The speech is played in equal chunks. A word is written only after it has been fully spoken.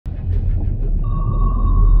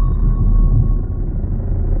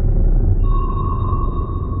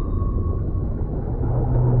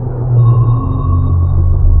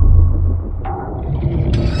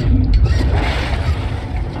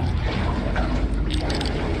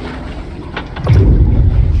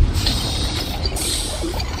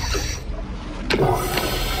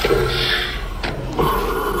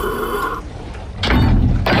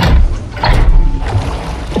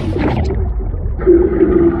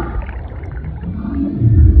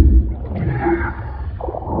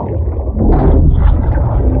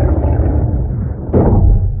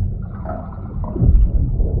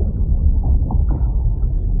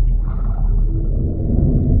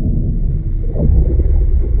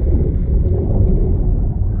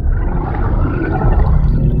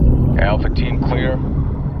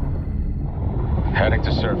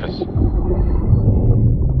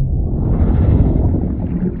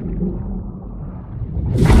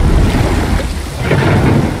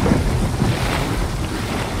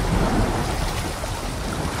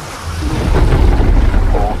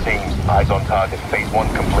target. Phase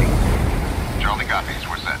 1 complete. Charlie copies.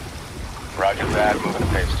 We're set. Roger that. Moving to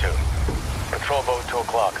phase 2. Patrol boat 2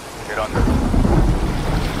 o'clock. Get under.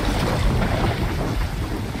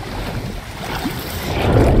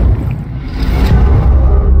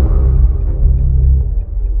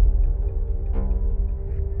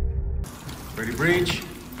 Ready, breach.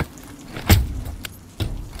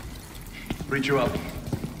 Breach you up.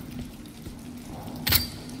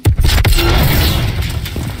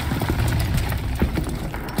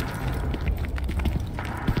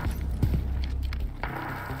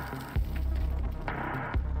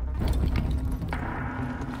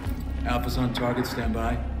 Alpha's on target, stand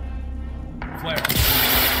by. Flare.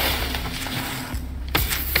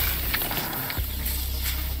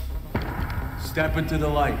 Step into the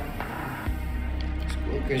light.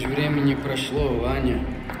 Сколько же времени прошло, Ваня?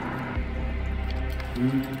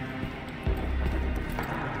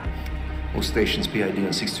 All stations PID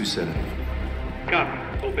on 627. Copy.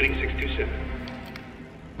 Opening 627.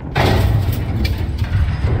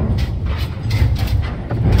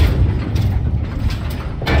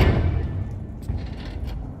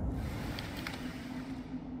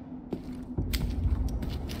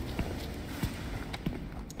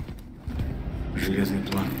 Железный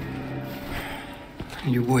план.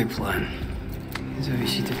 Любой план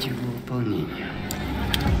зависит от его выполнения.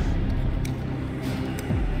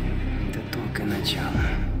 Это только начало.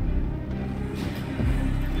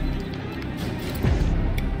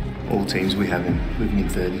 All teams, we have him. Moving in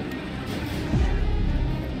 30.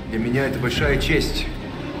 Для меня это большая честь.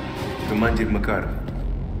 Командир Макаров.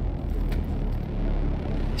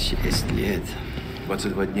 6 лет.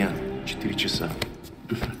 22 дня, 4 часа.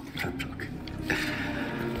 Браток.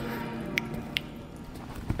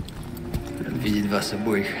 Рад видеть вас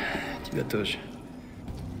обоих. Тебя тоже.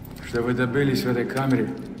 Что вы добились в этой камере?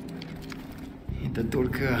 Это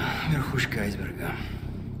только верхушка айсберга.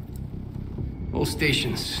 All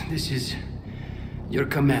stations, this is your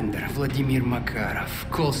commander, Vladimir Makarov.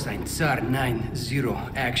 Call sign SAR 90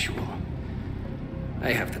 actual.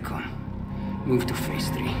 I have the con. Move to phase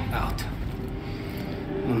 3. Out.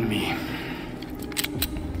 On me.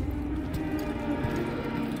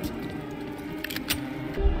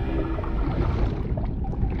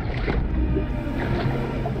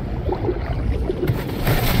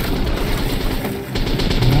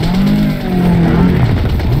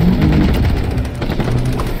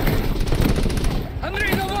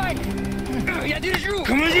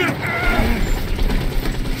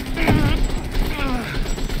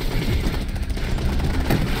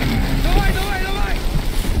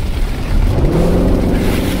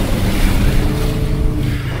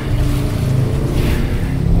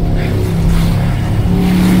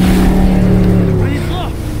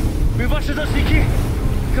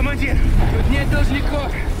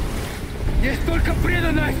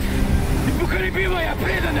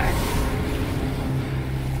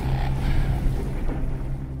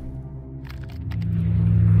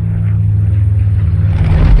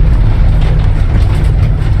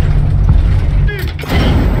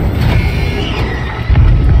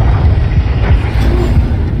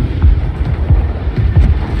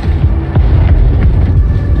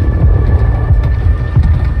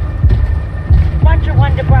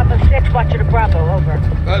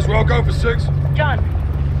 Laswell, go for 6. John,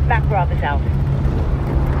 Makarov is out.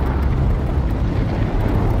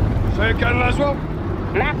 Say it again, Laswell.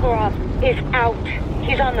 Makarov is out.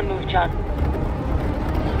 He's on the move, John.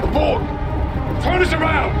 Aboard! Turn us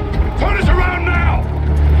around! Turn us around now!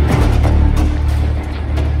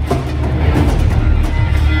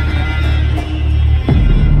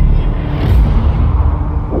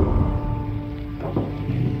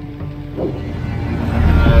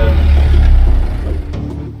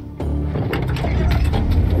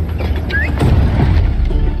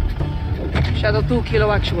 Shadow 2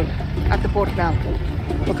 Kilo actual. At the port now.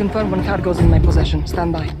 Will confirm when cargo's in my possession.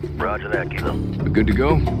 Stand by. Roger that, Kilo. We're good to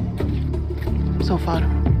go? So far.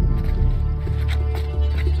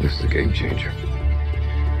 This is a game changer.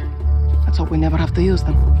 Let's hope we never have to use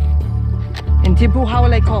them. Intibu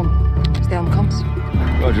Hawale Kom. Stay on comms.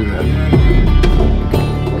 Roger that.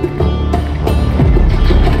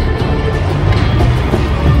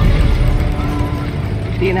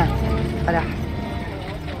 Dina. Farah.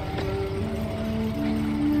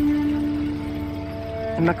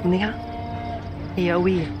 أمك منيحة؟ هي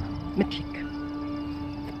قوية مثلك.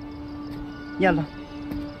 يلا.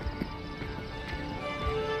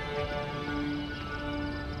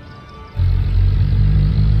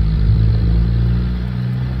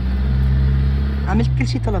 عملت كل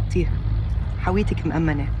شي طلبتيه. حويتك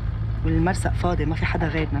مأمنة والمرسق فاضي ما في حدا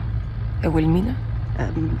غيرنا. والمينا؟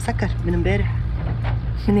 مسكر من امبارح.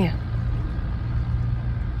 منيح.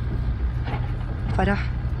 فرح.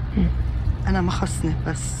 أنا ما خصني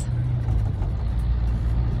بس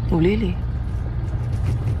قوليلي.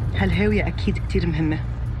 هالهاوية أكيد كتير مهمة.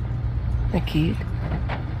 أكيد.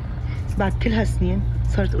 بعد كل هالسنين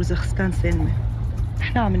صارت أوزغستان سالمة.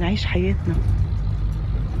 إحنا عم نعيش حياتنا.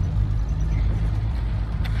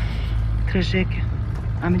 ترجاكي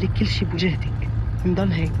اعملي كل شي بوجهتك.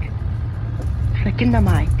 نضل هيك. إحنا كلنا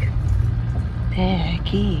معك. إيه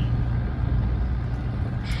أكيد.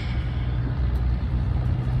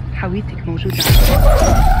 حاويتك موجودة.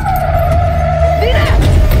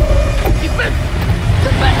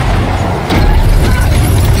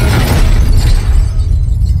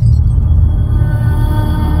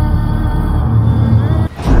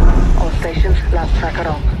 All stations, last tracker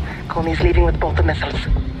on. Konni's leaving with both the missiles.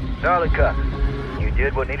 Solid cut. You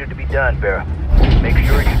did what needed to be done, Farah. Make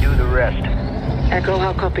sure you do the rest. Echo,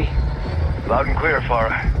 how copy? Loud and clear,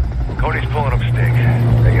 Farah. Konni's pulling up stakes.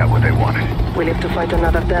 They got what they wanted. We live to fight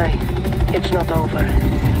another day. It's not over.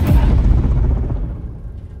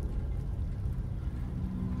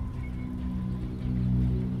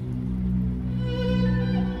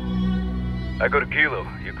 I go to Kilo.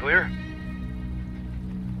 You clear?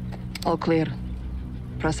 All clear.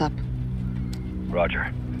 Press up. Roger.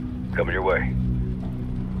 Coming your way.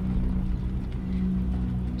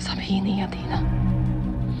 سامحيني يا دينا.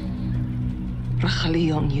 رح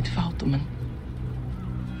خليهم يتفاوتوا من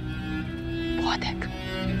بوعدك.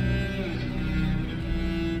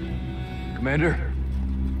 Commander?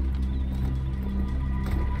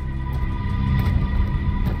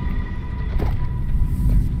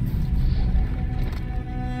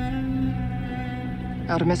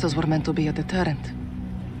 Our missiles were meant to be a deterrent.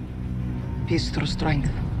 Peace through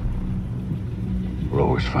strength. It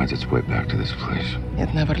always finds its way back to this place. It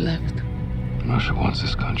never left. Russia wants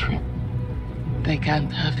this country. They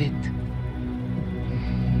can't have it.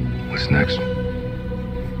 What's next?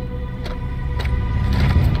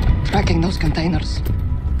 Tracking those containers.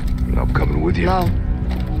 I'm coming with you. No.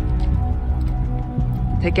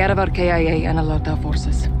 Take care of our KIA and alert our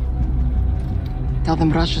forces. Tell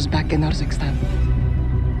them Russia's back in Urzikstan.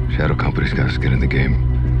 Shadow Company's got us skin in the game.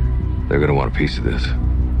 They're gonna want a piece of this.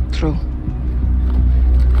 True.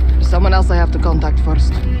 There's someone else I have to contact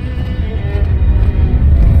first.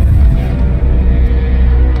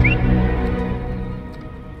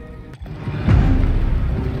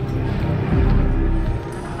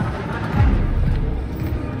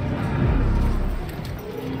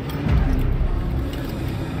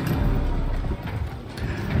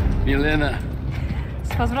 Елена.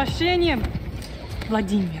 С возвращением,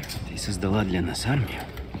 Владимир. Ты создала для нас армию?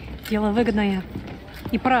 Дело выгодное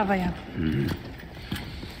и правое.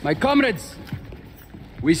 My comrades,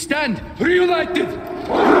 we stand reunited!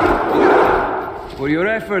 For your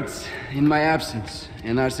efforts in my absence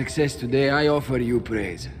and our success today, I offer you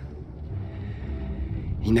praise.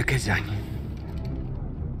 И наказание.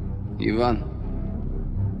 Иван,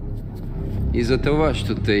 из-за того,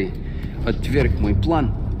 что ты отверг мой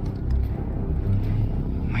план,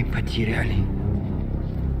 мы потеряли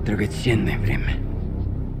драгоценное время.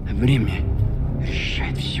 Время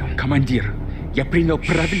решает все. Командир, я принял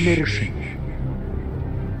правильное решение.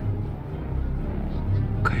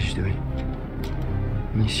 Каждый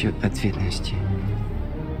несет ответственность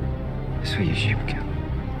за свои ошибки.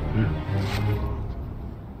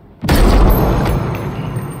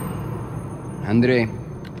 Андрей,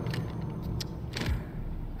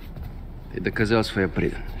 ты доказал свою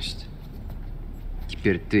преданность.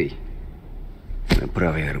 Теперь ты моя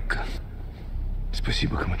правая рука.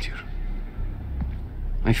 Спасибо, командир.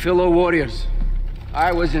 My fellow warriors,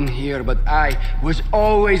 I wasn't here, but I was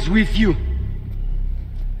always with you.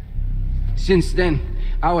 Since then,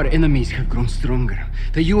 our enemies have grown stronger.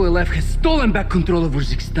 The ULF has stolen back control of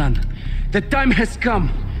Urzikstan. The time has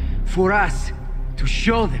come for us to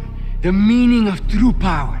show them the meaning of true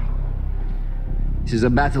power. This is a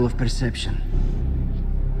battle of perception.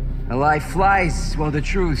 A lie flies while the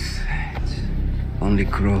truth only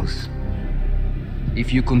grows.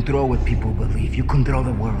 If you control what people believe, you control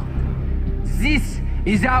the world. This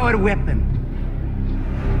is our weapon.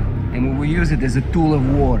 And we will use it as a tool of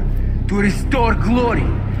war to restore glory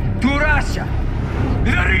to Russia.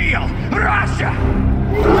 The real Russia!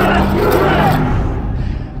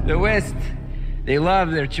 The West, they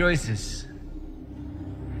love their choices.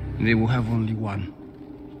 They will have only one.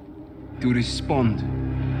 To respond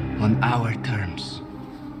on our terms.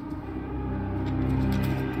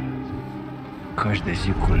 Каждая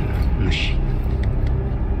секунда на счет.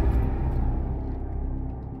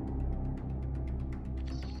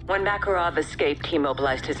 When Makarov escaped, he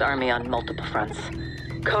mobilized his army on multiple fronts.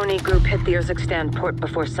 Konni Group hit the Urzikstan port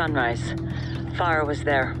before sunrise. Farah was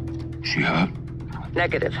there. She hurt?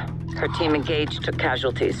 Negative. Her team engaged, took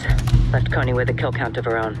casualties. Left Konni with a kill count of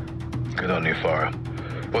her own. Good on you, Farah.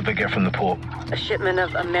 What'd they get from the port? A shipment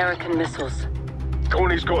of American missiles.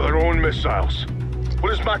 Konni's got their own missiles. What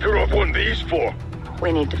does Makarov want these for?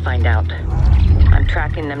 We need to find out. I'm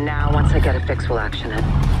tracking them now. Once I get a fix, we'll action it.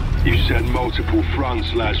 You said multiple fronts,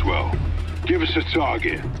 Laswell. Give us a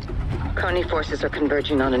target. Konni forces are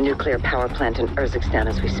converging on a nuclear power plant in Urzikstan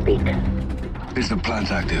as we speak. Is the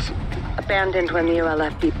plant active? Abandoned when the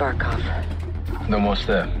ULF beat Barkov. Then what's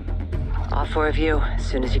there? All four of you, as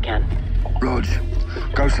soon as you can. Rog,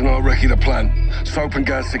 Ghost and I'll recce the plant. Soap and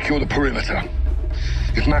Gaz secure the perimeter.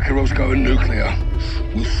 If Makarov's going nuclear,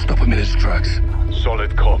 we'll stop him in his tracks.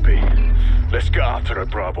 Solid copy. Let's get after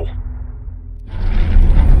it, Bravo.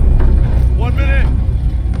 1 minute!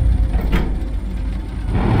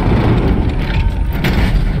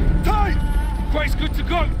 Tight! Quake's good to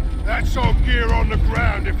go! That's our gear on the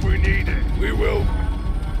ground if we need it. We will.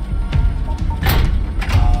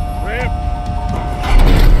 Ramp!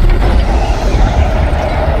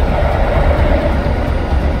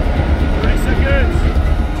 3 seconds!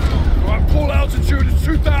 Right, full altitude is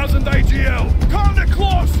 2,000 ATL. Calm it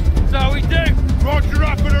close! That's how we do. Roger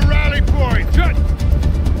up at a rally point. Good.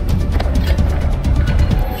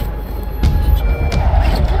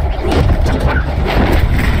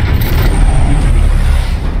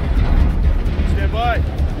 Stand by.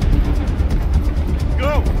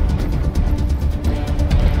 Go.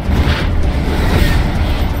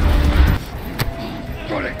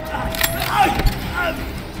 Got it.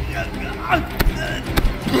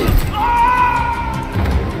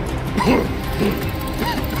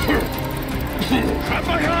 Grab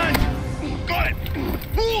my hand! Got it!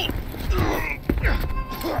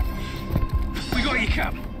 We got you,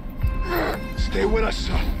 Cap. Stay with us,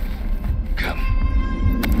 son. Cap.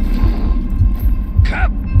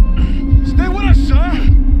 Cap! Stay with us, son!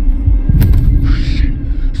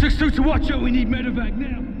 6-2 to watch out, we need medevac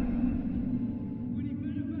now.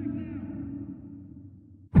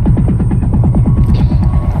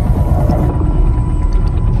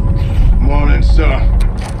 Morning, sir.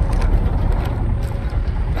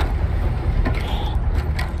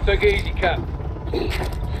 Take it easy, Cap.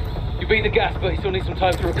 You beat the gas, but you still need some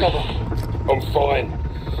time to recover. I'm fine.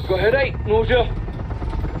 Got a headache? Nausea?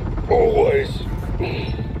 Always.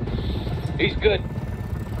 He's good.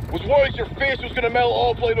 Was worried your face was gonna melt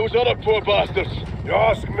off like those other poor bastards. You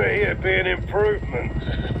ask me, it'd be an improvement.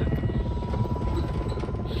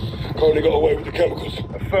 Konni got away with the chemicals.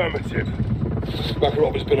 Affirmative.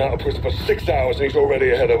 Makarov has been out of prison for 6 hours and he's already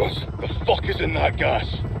ahead of us. The fuck is in that gas?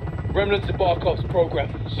 Remnants of Barkov's program.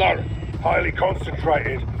 Sir, highly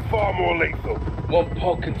concentrated, far more lethal. One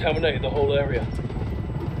pod contaminated the whole area.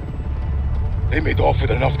 They made off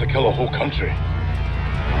with enough to kill a whole country.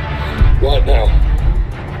 Right now,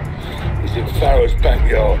 he's in Farah's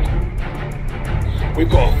backyard. We've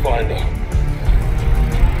got to find her.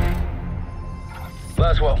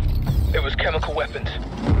 Laswell, it was chemical weapons.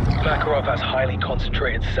 Makarov has highly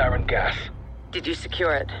concentrated sarin gas. Did you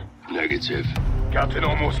secure it? Negative. Captain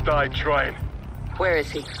almost died trying. Where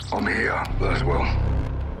is he? I'm here, Laswell.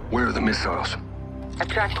 Where are the missiles? I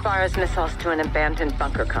tracked Farah's missiles to an abandoned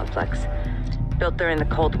bunker complex. Built during the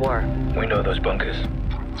Cold War. We know those bunkers.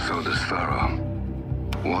 So does Farah.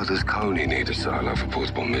 Why does Konni need a silo for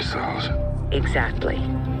portable missiles? Exactly.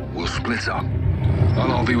 We'll split up.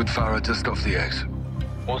 I'll be with Farah just off the X.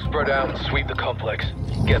 We'll spread out and sweep the complex.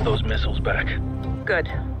 Get those missiles back. Good.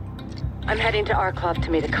 I'm heading to Arklov to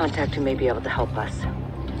meet a contact who may be able to help us.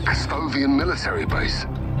 Kastovian military base.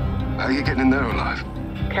 How are you getting in there alive?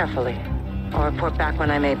 Carefully. I'll report back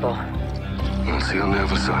when I'm able. I'll see you on the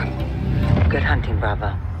other side. Good hunting,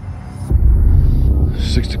 Bravo.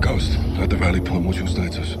 6 to Ghost. At the rally point, what's your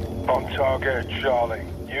status? On target, Charlie.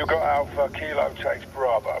 You got Alpha, Kilo takes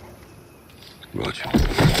Bravo. Roger.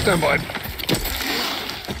 Stand by.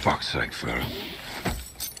 Fuck's sake, Farah.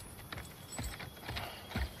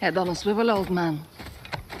 Head on a swivel, old man.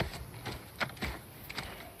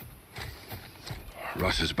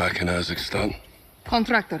 Russia's back in Urzikstan.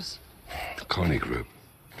 Contractors. Konni Group.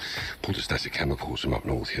 Pulled a stash of chemicals from up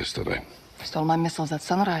north yesterday. Stole my missiles at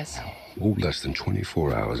sunrise. All less than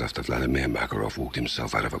 24 hours after Vladimir Makarov walked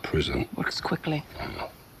himself out of a prison. Works quickly. Oh.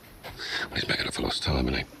 He's making up for lost time,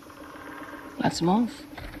 isn't he? Let's move.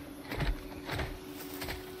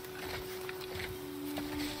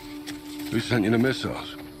 Who sent you the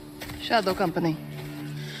missiles? Shadow Company.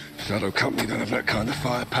 Shadow Company don't have that kind of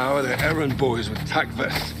firepower. They're errand boys with tac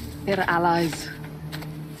vests. They're allies.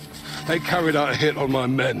 They carried out a hit on my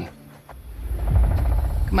men.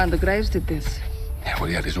 Commander Graves did this. Yeah, well,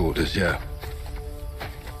 he had his orders, yeah.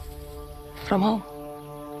 From who?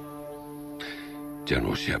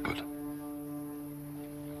 General Shepard.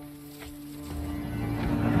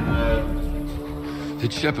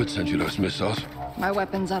 Did Shepard send you those missiles? My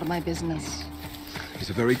weapons are my business. He's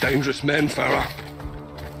a very dangerous man, Farah.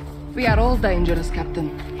 We are all dangerous, Captain.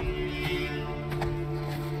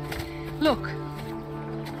 Look.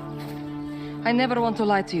 I never want to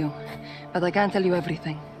lie to you, but I can't tell you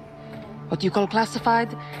everything. What you call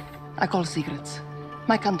classified, I call secrets.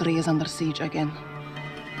 My country is under siege again.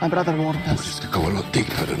 My brother warned us. This could go a lot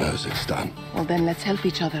deeper than Urzikstan. Well, then let's help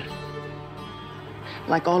each other.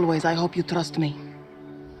 Like always, I hope you trust me.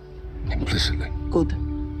 Implicitly. Good.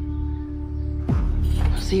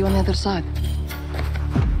 I'll see you on the other side.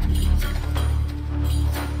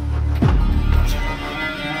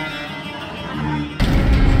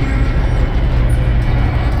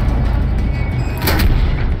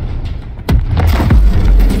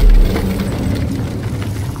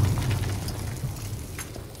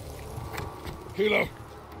 Kilo.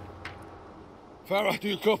 Farah, do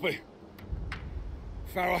you copy?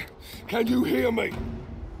 Farah, can you hear me?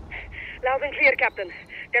 Loud and clear, Captain.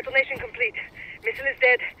 Detonation complete. Missile is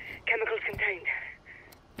dead. Chemicals contained.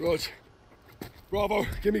 Rog. Bravo,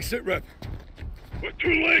 give me sitrep. We're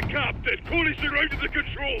too late, Captain. Connie surrounded the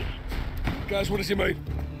controls. Guys, what does he mean?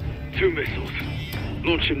 2 missiles.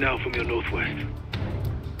 Launch him now from your northwest.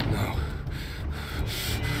 No.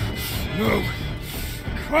 No.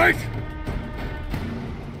 Fight!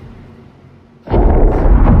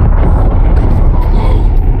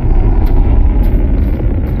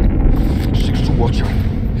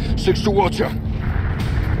 Six to Watcher.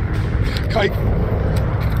 Kate.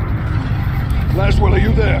 Laswell, are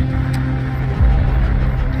you there?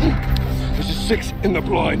 This is 6 in the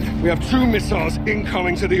blind. We have 2 missiles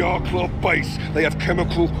incoming to the Arklov base. They have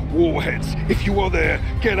chemical warheads. If you are there,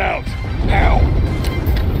 get out. Now!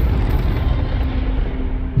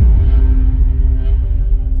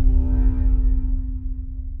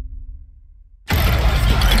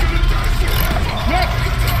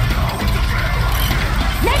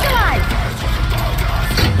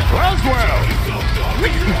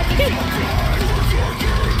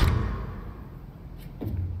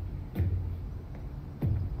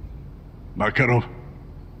 Makarov?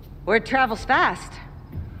 Word travels fast.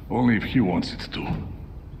 Only if he wants it to.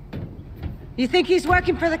 You think he's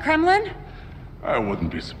working for the Kremlin? I wouldn't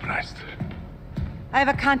be surprised. I have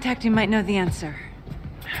a contact who might know the answer.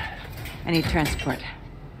 I need transport.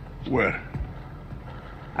 Where?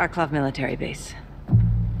 Arklov military base.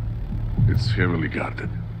 It's heavily guarded.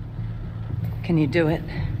 Can you do it?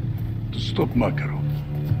 To stop Makarov?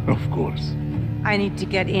 Of course. I need to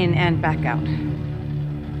get in and back out.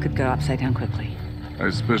 Could go upside down quickly. I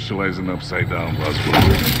specialize in upside down, Laswell.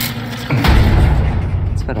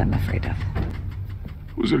 That's what I'm afraid of.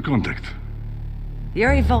 Who's your contact?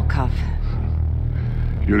 Yuri Volkov.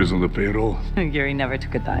 Yuri's on the payroll? Yuri never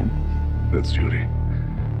took a dime. That's Yuri.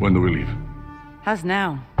 When do we leave? How's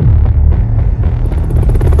now?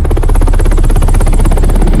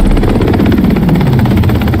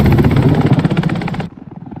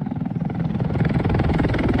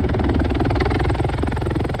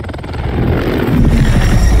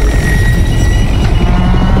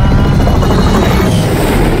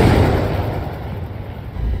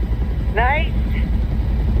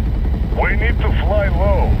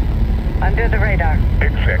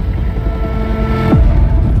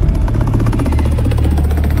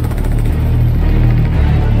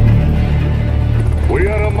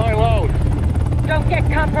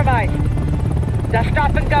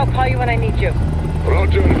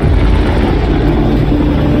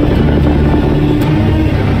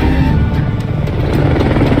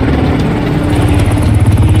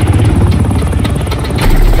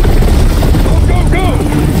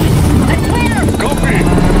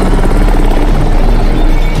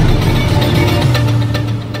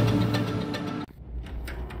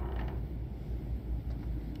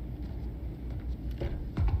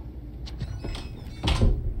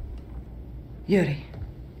 Yuri.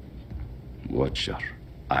 Watcher,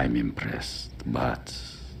 I'm impressed, but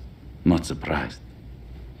not surprised.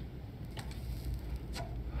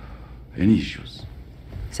 Any issues?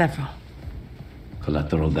 Several.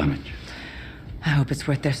 Collateral damage? I hope it's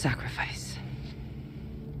worth their sacrifice.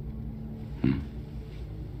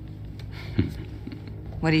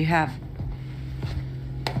 What do you have?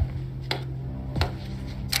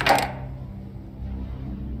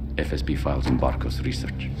 FSB files in Barkov's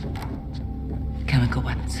research. Chemical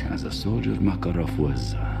weapons. As a soldier, Makarov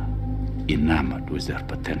was enamored with their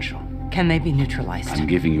potential. Can they be neutralized? I'm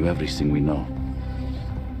giving you everything we know.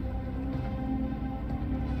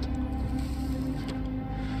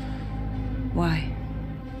 Why?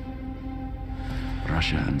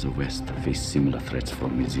 Russia and the West face similar threats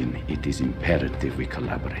from within. It is imperative we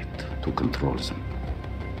collaborate to control them.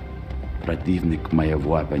 Противник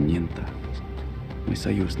моего оппонента, мой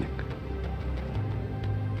союзник.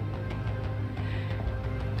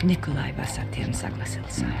 Nikolai бы с этим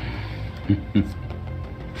согласился.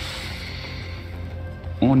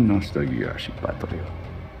 Он настоящий патриот.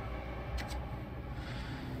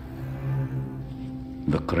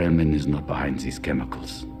 The Kremlin is not behind these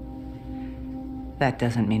chemicals. That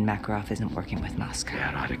doesn't mean Makarov isn't working with Moscow.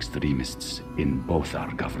 There are extremists in both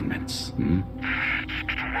our governments.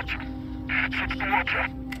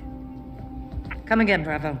 Come again,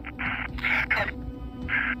 Bravo.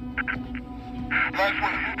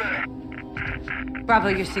 Bravo,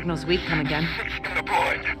 your signal's weak. Come again. In the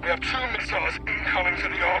blind, we have 2 missiles incoming to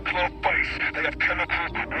the Arklov base. They have chemical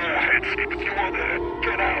warheads. If you are there,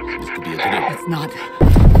 get out. This could be a today. It's not.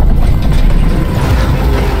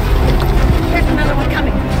 There's another one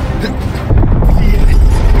coming.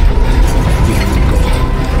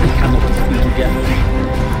 We cannot be together.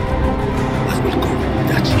 But we'll go,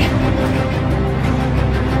 Dachi.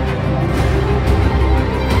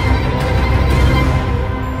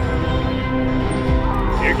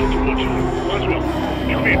 Eagle to watch out. Laswell,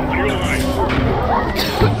 come in. Are you alive?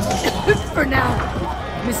 For now.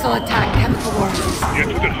 Missile attack, chemical warheads. Get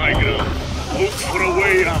to the high ground. Look for a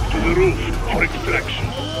way up to the roof for extraction.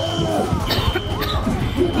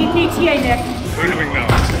 Need ETA, Nick. Circling now.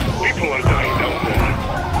 People are dying down there.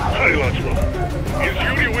 Hurry, Laswell. Is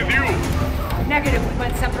Yuri with you? Negative, we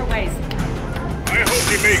went separate ways. I hope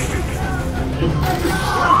he makes it.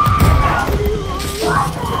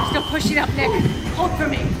 Still pushing up, Nick. Hold for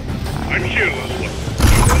me. I'm here, Laswell.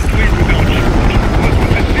 I won't leave without you.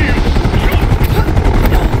 Laswell, I see you.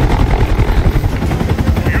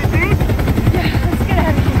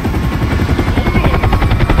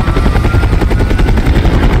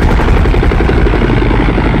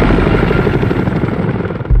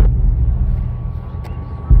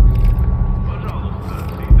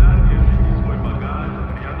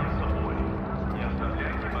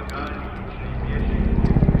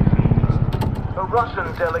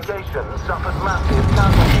 Delegation suffered massive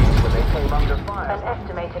casualties when they came under fire. An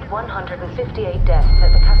estimated 158 deaths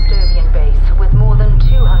at the Kastovian base, with more than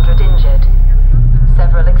 200 injured.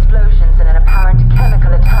 Several explosions and an apparent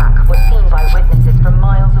chemical attack were seen by witnesses from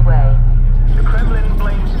miles away. The Kremlin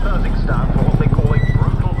blames Urzikstan for what they call a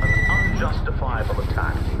brutal and unjustifiable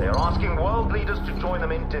attack. They are asking world leaders to join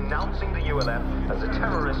them in denouncing the ULF as a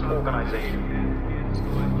terrorist organization.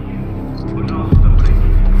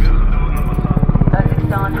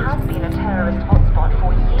 Urzikstan has been a terrorist hotspot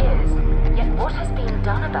for years, yet what has been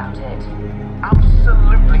done about it?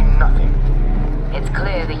 Absolutely nothing. It's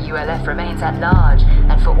clear the ULF remains at large,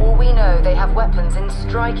 and for all we know, they have weapons in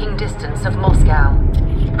striking distance of Moscow.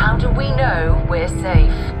 How do we know we're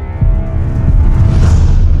safe?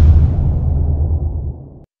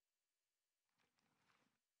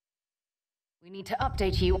 We need to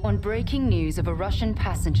update you on breaking news of a Russian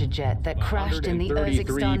passenger jet that crashed in the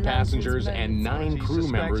Urzikstan passengers and 9 crew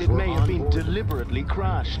members may have been deliberately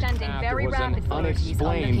crashed. Standing very rapid.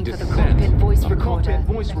 Unexplained looking for the cockpit voice A recorder. cockpit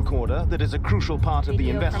voice recorder that is a crucial part of the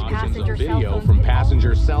investigation. Video from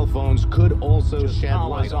passenger cell phones could also shed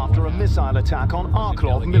light after a missile attack on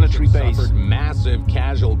Arklov military base. Suffered massive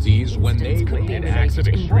casualties when they Could be committed related acts of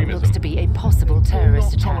in what looks extremism. to be a possible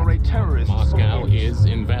terrorist attack. Tolerate terrorists. Moscow is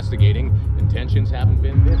investigating. Intentions haven't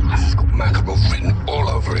been this. This has got Makarov written all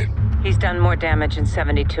over it. He's done more damage in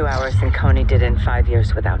 72 hours than Konni did in 5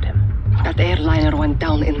 years without him. That airliner went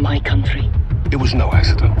down in my country. It was no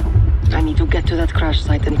accident. I need to get to that crash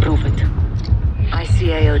site and prove it.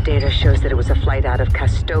 ICAO data shows that it was a flight out of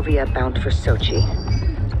Kastovia bound for Sochi.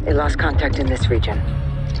 They lost contact in this region.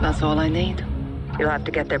 That's all I need. You'll have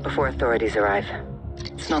to get there before authorities arrive.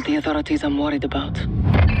 It's not the authorities I'm worried about.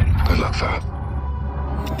 Good luck, Farah.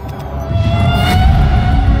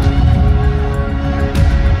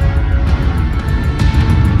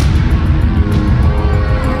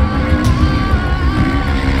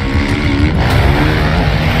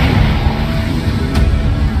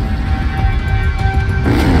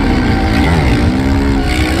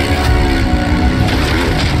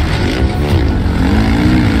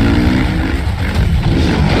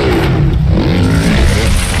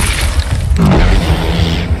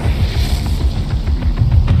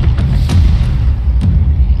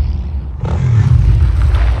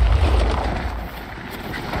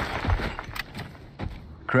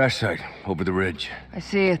 Crash site, over the ridge. I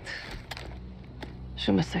see it.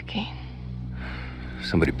 Shumaseki.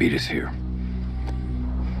 Somebody beat us here.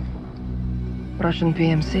 Russian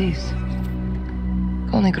PMCs.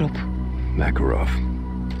 Konni Group. Makarov.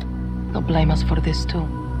 They'll blame us for this too.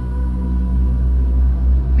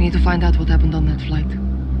 We need to find out what happened on that flight.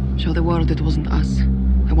 Show the world it wasn't us.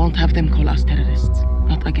 I won't have them call us terrorists.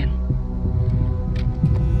 Not again.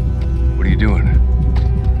 What are you doing?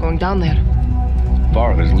 Going down there.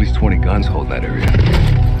 Farah, there's at least 20 guns holding that area.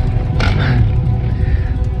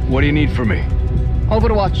 What do you need from me?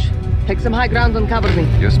 Overwatch. Take some high ground and cover me.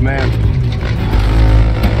 Yes, ma'am.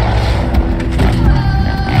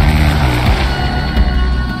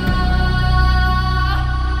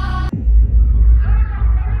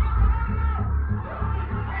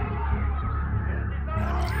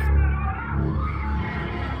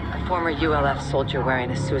 A former ULF soldier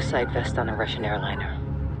wearing a suicide vest on a Russian airliner.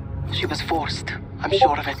 She was forced. I'm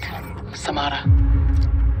sure of it. Samara.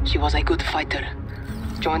 She was a good fighter.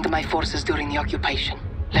 Joined my forces during the occupation.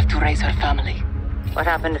 Left to raise her family. What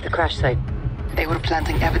happened at the crash site? They were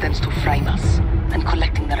planting evidence to frame us, and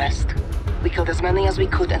collecting the rest. We killed as many as we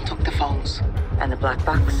could and took the phones. And the black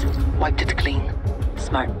box? Wiped it clean.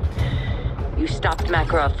 Smart. You stopped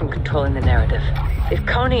Makarov from controlling the narrative. If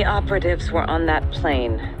Konni operatives were on that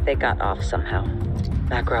plane, they got off somehow.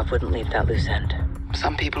 Makarov wouldn't leave that loose end.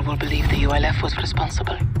 Some people will believe the ULF was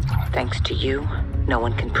responsible. Thanks to you, no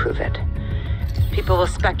one can prove it. People will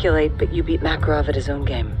speculate, but you beat Makarov at his own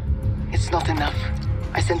game. It's not enough.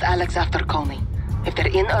 I sent Alex after Konni. If they're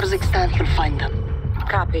in Urzikstan, he'll find them.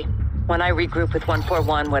 Copy. When I regroup with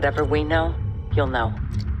 141, whatever we know, you'll know.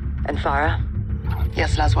 And Farah?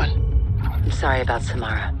 Yes, Laswell. I'm sorry about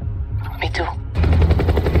Samara. Me too.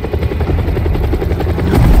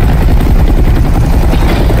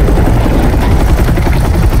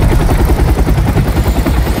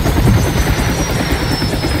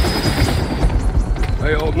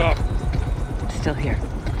 Hey, holding up. Still here.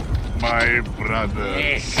 My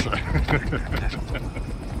brothers.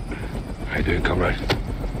 How you doing, comrade?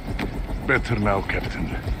 Better now,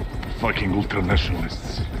 Captain. Fucking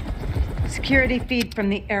ultranationalists. Security feed from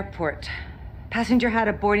the airport. Passenger had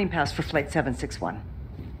a boarding pass for Flight 761.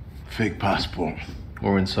 Fake passport.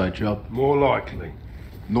 Or inside job. More likely.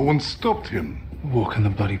 No one stopped him. Walk in the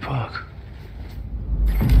bloody park.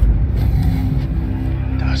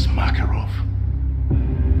 That's Makarov.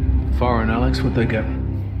 Farah and Alex, what'd they get?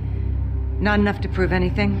 Not enough to prove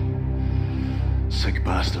anything? Sick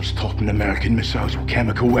bastards topping American missiles with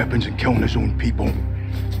chemical weapons and killing his own people.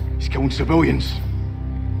 He's killing civilians.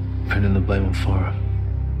 Pinning the blame on Farah.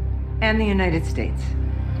 And the United States.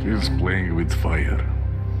 He's playing with fire.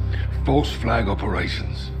 False flag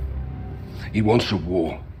operations. He wants a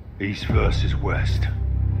war. East versus West.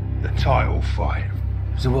 The title fight.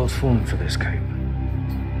 Is the world falling for this, Kate?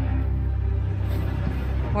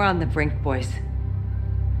 We're on the brink, boys.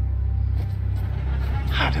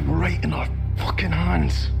 Had him right in our fucking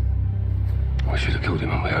hands. We should have killed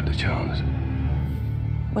him when we had the chance.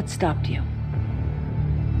 What stopped you?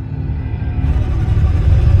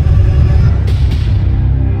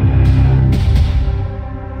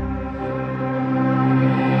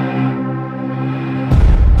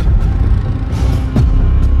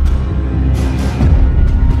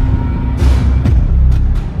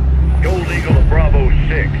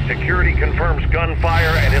 Security confirms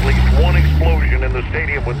gunfire and at least one explosion in the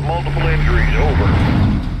stadium with multiple injuries. Over.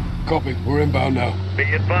 Copy. We're inbound now. Be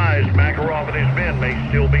advised, Makarov and his men may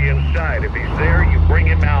still be inside. If he's there, you bring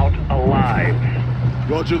him out alive.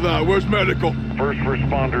 Roger that. Where's medical? First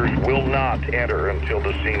responders will not enter until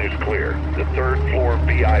the scene is clear. The third floor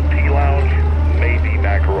VIP lounge may be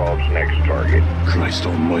Makarov's next target. Christ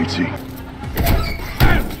almighty.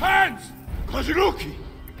 Hands! Roukin!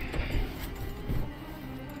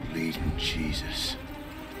 Bleeding Jesus.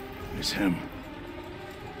 It's him.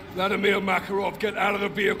 Vladimir Makarov, get out of the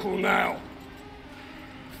vehicle now.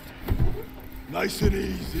 Nice and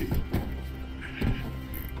easy.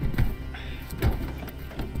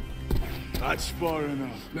 That's far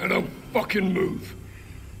enough. Now don't fucking move.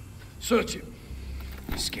 Search him.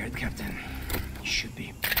 You scared, Captain? You should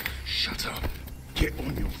be. Shut up. Get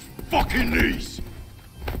on your fucking knees.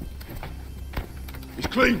 He's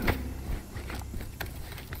clean.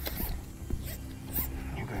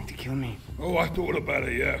 Kill me. Oh, I thought about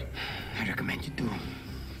it, yeah. I recommend you do.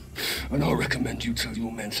 And I recommend you tell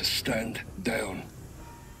your men to stand down.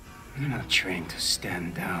 You're not trained to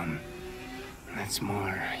stand down. That's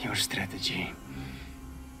more your strategy.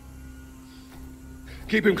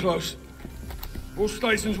 Keep him close. All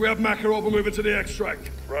stations, we have Makarov. We're moving to the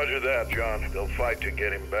extract. Roger that, John. They'll fight to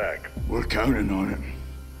get him back. We're counting on it.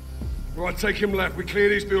 All right, take him left. We clear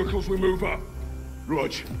these vehicles, we move up.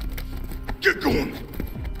 Rog, get going!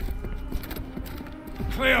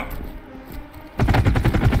 Clear!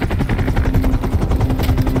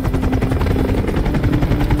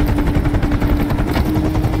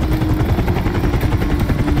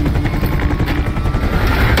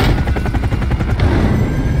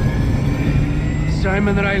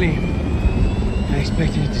 Simon Riley. I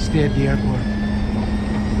expected you to stay at the airport.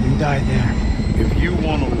 You died there. If you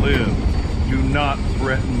want to live, do not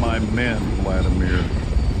threaten my men, Vladimir.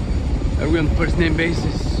 Are we on first-name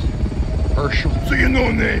basis? Herschel. So you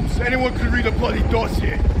know names. Anyone could read a bloody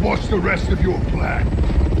dossier. What's the rest of your plan?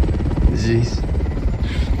 This.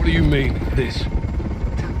 What do you mean, this?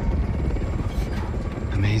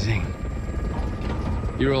 Amazing.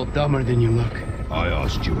 You're all dumber than you look. I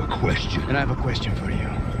asked you a question. And I have a question for you.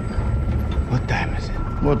 What time is it?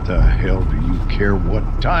 What the hell do you care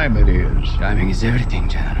what time it is? Timing is everything,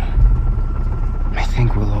 General. I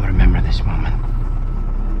think we'll all remember this moment.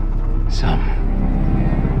 Some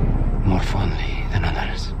more fondly than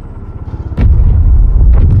others.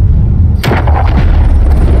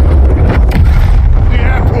 The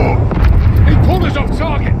airport! He pulled us off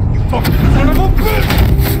target! You fucking son of a bitch!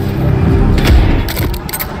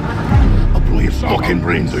 I'll blow your fucking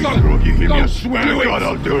brains out, you if you hear me. I swear to God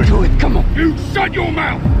I'll do it. Do it, come on. You shut your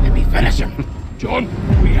mouth! Let me finish him. John,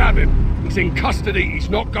 we have him. He's in custody. He's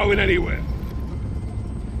not going anywhere.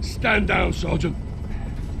 Stand down, Sergeant.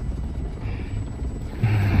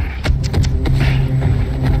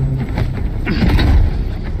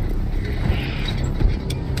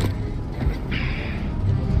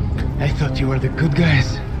 I thought you were the good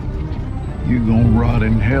guys. You gonna rot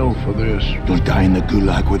in hell for this. You'll die in the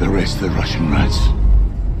gulag with the rest of the Russian rats.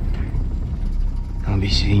 I'll be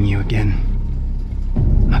seeing you again,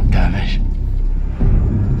 MacTavish.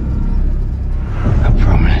 I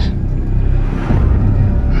promise.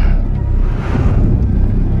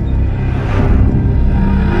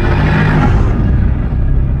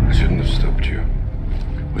 I shouldn't have stopped you.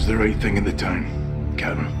 Was the right thing at the time,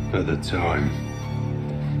 Captain? At the time.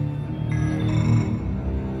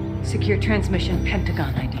 Secure transmission,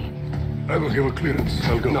 Pentagon ID. I will give a clearance.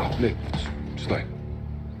 I'll go. No, Nick, stay.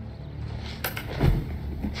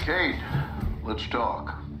 Kate, let's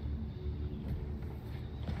talk.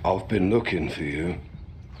 I've been looking for you.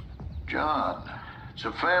 John, it's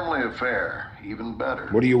a family affair. Even better.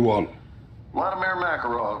 What do you want? Vladimir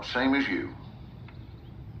Makarov, same as you.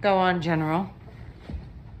 Go on, General.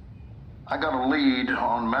 I got a lead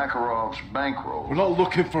on Makarov's bankroll. We're not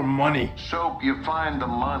looking for money. So you find the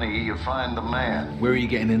money, you find the man. Where are you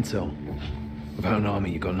getting intel? Without an army,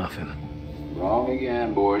 you got nothing. Wrong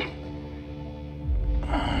again, boys.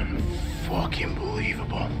 Unfucking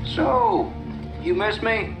believable. So, you missed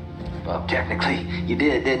me? Well, technically, you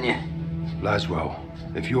did, didn't you? Laswell,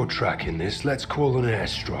 if you're tracking this, let's call an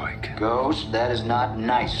airstrike. Ghost, that is not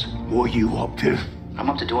nice. What are you up to? I'm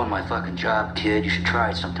up to doing my fucking job, kid. You should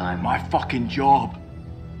try it sometime. My fucking job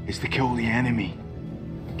is to kill the enemy.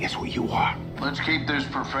 Guess what you are? Let's keep this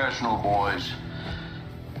professional, boys.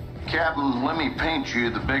 Captain, let me paint you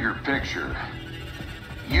the bigger picture.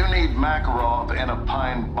 You need Makarov in a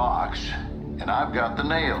pine box, and I've got the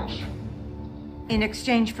nails. In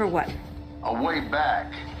exchange for what? A way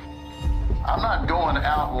back. I'm not going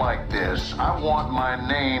out like this. I want my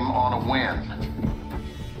name on a win.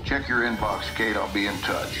 Check your inbox, Kate. I'll be in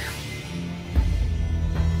touch.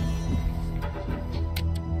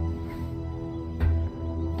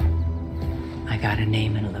 I got a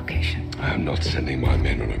name and a location. I am not sending my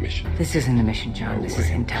men on a mission. This isn't a mission, John. No This way. is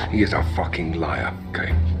intel. He is a fucking liar,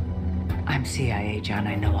 okay? I'm CIA, John.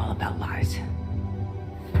 I know all about lies.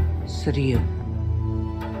 So do you.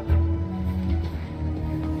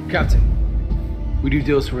 Captain, we do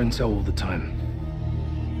deals for intel all the time.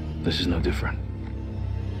 This is no different.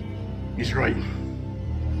 He's right.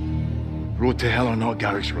 Road to hell or not,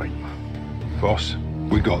 Garrick's right. Boss,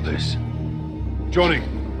 we got this. Johnny,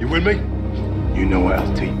 you with me? You know it,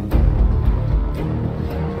 LT.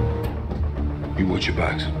 You watch your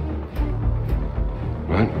backs.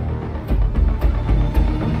 Right?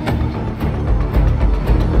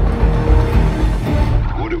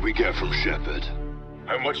 What did we get from Shepard?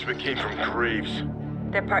 How much we came from Graves?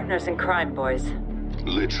 They're partners in crime, boys.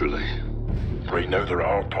 Literally. Right now they're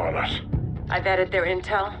our partners. I vetted their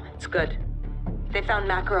intel. It's good. They found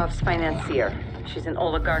Makarov's financier. She's an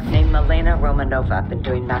oligarch named Milena Romanova. Been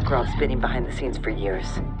doing Makarov's bidding behind the scenes for years.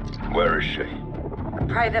 Where is she? A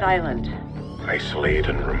private island. Isolated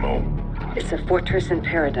and remote. It's a fortress in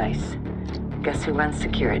paradise. Guess who runs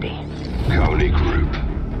security? Konni Group.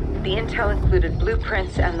 The intel included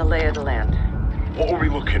blueprints and the lay of the land. What are we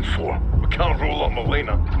looking for? We can't roll up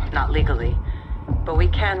Milena. Not legally. but we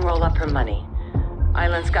can roll up her money.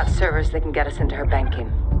 Island's got servers that can get us into her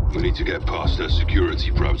banking. We need to get past her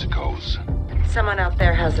security protocols. Someone out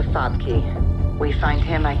there has a fob key. We find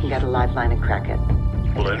him, I can get a live line and crack it.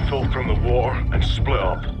 We'll then filter in the water and split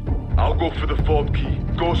up. I'll go for the fob key.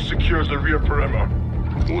 Ghost secures the rear perimeter.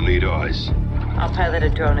 We'll need eyes. I'll pilot a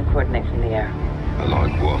drone and coordinate from the air. I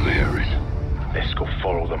like what I'm hearing. Let's go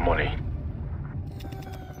follow the money.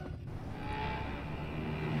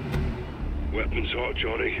 Weapons hot,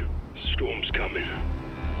 Johnny. Storm's coming.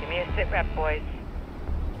 Give me a sit rep, boys.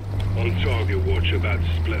 On target, watch about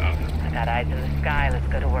to split up. I got eyes in the sky. Let's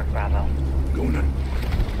go to work, Bravo. Going in.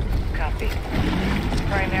 Copy.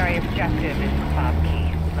 Primary objective is the fob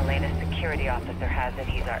key. Melena's security officer has it.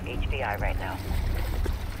 He's our HBI right now.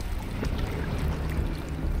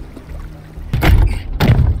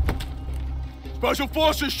 Special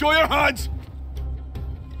Forces, show your hands!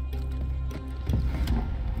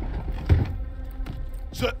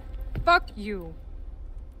 Sit. Fuck you.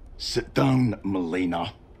 Sit down,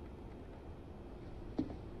 Melena.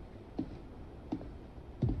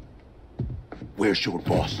 Where's your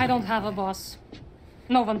boss? I don't have a boss.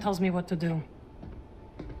 No one tells me what to do.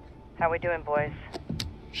 How we doing, boys?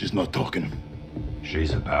 She's not talking.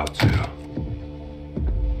 She's about to.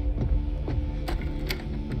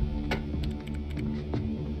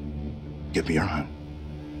 Give me your hand.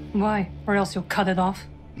 Why? Or else you'll cut it off?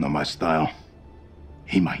 Not my style.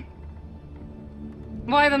 He might.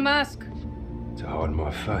 Why the mask? To hide my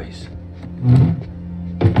face.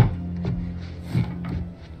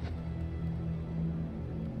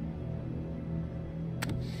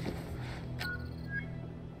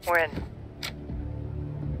 We're in.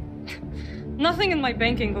 Nothing in my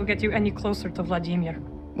banking will get you any closer to Vladimir.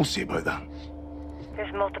 We'll see about that.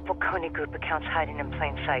 There's multiple Konni Group accounts hiding in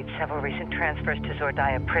plain sight. Several recent transfers to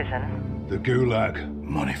Zordaya prison. The Gulag.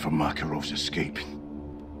 Money for Makarov's escape.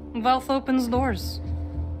 Wealth opens doors.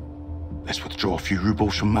 Let's withdraw a few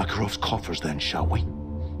rubles from Makarov's coffers then, shall we?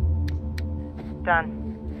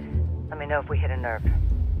 Done. Let me know if we hit a nerve.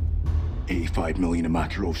 85 million of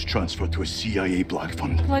Makarov's transferred to a CIA black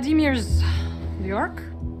fund. Vladimir's York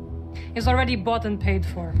is already bought and paid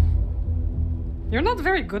for. You're not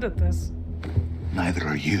very good at this. Neither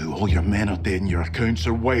are you. All your men are dead and your accounts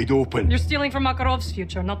are wide open. You're stealing from Makarov's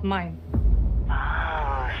future, not mine.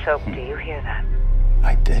 Oh, Soap, do you hear that?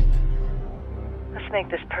 I did. Let's make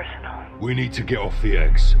this personal. We need to get off the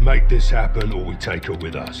eggs. Make this happen or we take her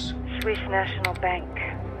with us. Swiss National Bank.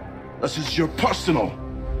 This is your personal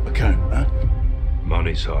account, huh?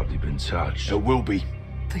 Money's hardly been touched. It will be.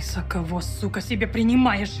 Ты кого, сука, себе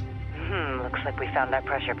принимаешь? Looks like we found that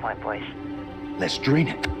pressure point, boys. Let's drain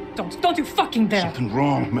it. Don't you fucking dare! Something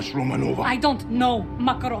wrong, Miss Romanova. I don't know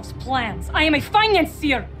Makarov's plans. I am a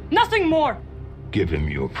financier, nothing more! Give him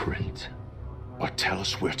your print. Or tell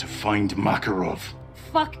us where to find Makarov.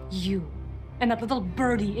 Fuck you. And that little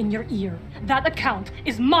birdie in your ear. That account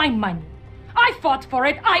is my money. I fought for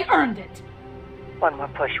it, I earned it! One more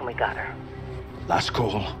push and we got her. Last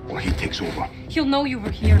call, or he takes over. He'll know you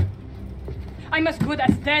were here. I'm as good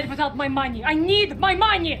as dead without my money. I need my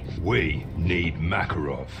money! We need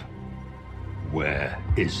Makarov. Where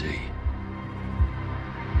is he?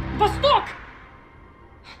 Vostok!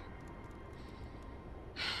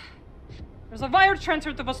 There's a wire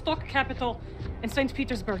transfer to Vostok capital in St.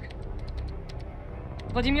 Petersburg.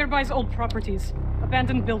 Vladimir buys old properties,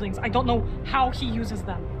 abandoned buildings. I don't know how he uses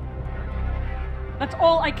them. That's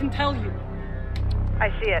all I can tell you. I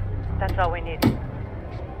see it. That's all we need.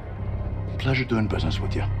 Pleasure doing business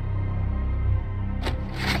with you.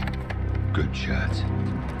 Good chat.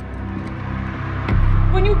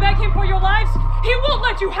 When you beg him for your lives, he won't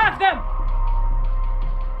let you have them!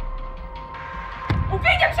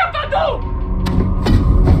 Увидимся в аду!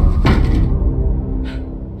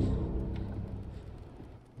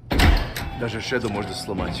 Даже Шеду можно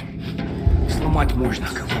сломать. Сломать можно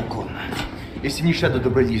кого угодно. Если не Шеду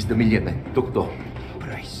добрались до Милены, то кто?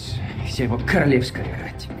 Прайс. Вся его королевская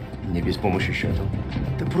рать. Не без помощи Шеду.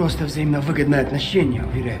 Это просто взаимовыгодное отношение,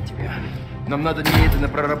 уверяю тебя. Нам надо немедленно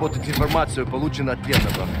проработать информацию, полученную от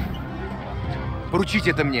пленного.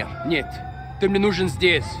 Поручите это мне. Нет, ты мне нужен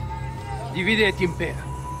здесь. Дивиди от Импера.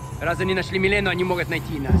 Раз они нашли Милену, они могут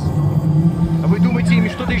найти и нас. А вы думаете, им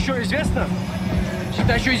что-то еще известно?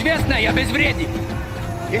 Что-то еще известно, я безвреден.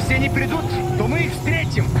 Если они придут, то мы их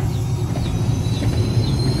встретим.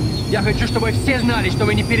 Я хочу, чтобы все знали, что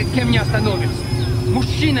мы ни перед кем не остановимся.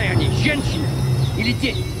 Мужчины они, женщины или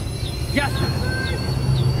дети. Ясно?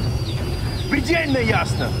 Предельно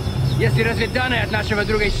ясно. Если разведданные от нашего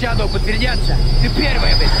друга Shadow подтвердятся, ты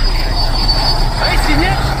первый об этом узнаешь. А если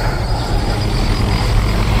нет?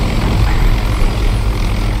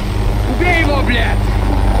 Бей его, блядь!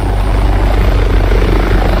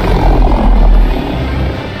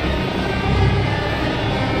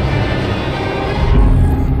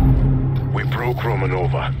 We broke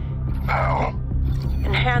Romanova. How?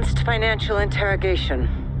 Enhanced financial interrogation.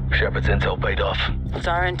 Shepard's intel paid off. It's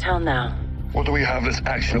our intel now. What do we have that's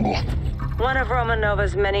actionable? One of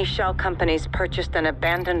Romanova's many shell companies purchased an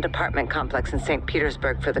abandoned apartment complex in St.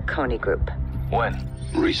 Petersburg for the Konni Group. When?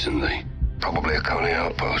 Recently. Probably a Konni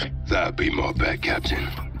outpost. That'd be my bet, Captain.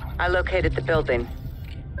 I located the building.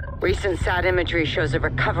 Recent SAT imagery shows a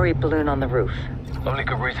recovery balloon on the roof. Only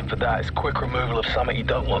good reason for that is quick removal of something you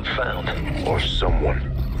don't want found. Or someone.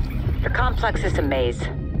 The complex is a maze.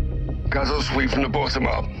 Guys will sweep from the bottom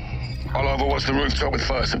up. I'll overwatch the rooftop with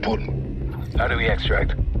fire support. How do we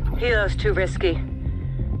extract? Helo's too risky.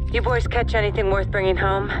 You boys catch anything worth bringing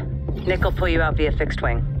home? Nick will pull you out via fixed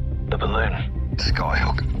wing. The balloon.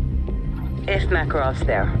 Skyhook. If Makarov's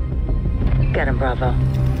there. Get him, Bravo.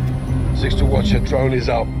 6 to Watcher, drone is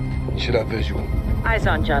up. Should have visual. Eyes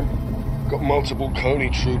on, John. Got multiple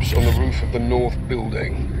Konni troops on the roof of the north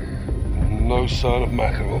building. No sign of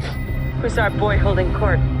Makarov. Who's our boy holding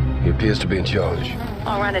court? He appears to be in charge.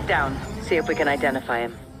 I'll run it down. See if we can identify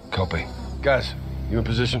him. Copy. Guys, you in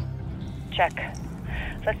position? Check.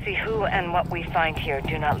 Let's see who and what we find here.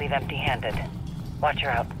 Do not leave empty-handed. Watch her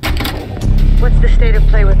out. What's the state of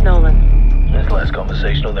play with Nolan? He's less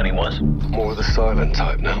conversational than he was. More of the silent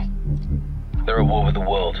type now. They're at war with the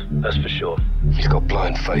world, that's for sure. He's got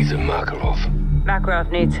blind faith in Makarov.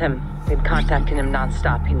 Makarov needs him. Been contacting him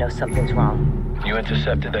non-stop. He knows something's wrong. You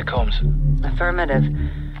intercepted their comms? Affirmative.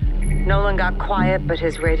 Nolan got quiet, but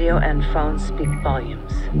his radio and phone speak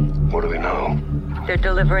volumes. What do we know? They're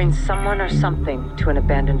delivering someone or something to an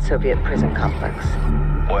abandoned Soviet prison complex.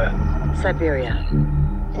 Where? Siberia.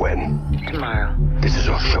 When? Tomorrow. This is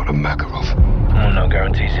our shot at Makarov. Oh, no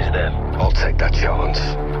guarantees he's there. I'll take that chance.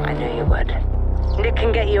 I knew you would. Nick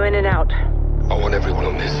can get you in and out. I want everyone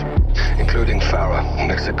on this, including Farah.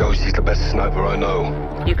 Next to Ghost, she's the best sniper I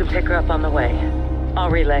know. You can pick her up on the way. I'll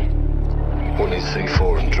relay. We'll need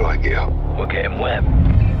C4 and dry gear. We're getting wet.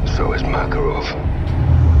 So is Makarov.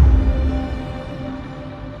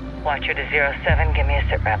 Watcher to 07, give me a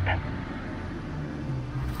sit rep.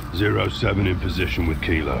 07 in position with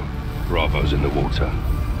Kilo. Bravo's in the water.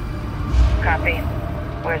 Copy.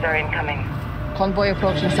 Where's our incoming? Convoy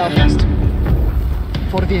approaching southwest.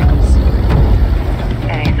 4 vehicles.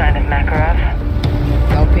 Any sign of Makarov?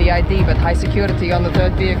 No PID, but high security on the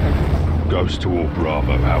 3rd vehicle. Goes to all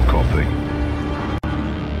Bravo, how copy?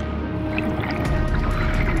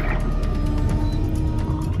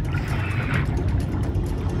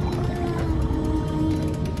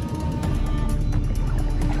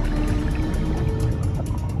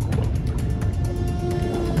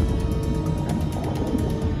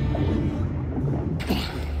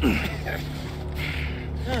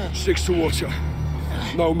 Six to Watcher.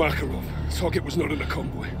 No Makarov. Target was not in the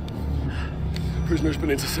convoy. Prisoner's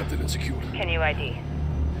been intercepted and secured. Can you ID?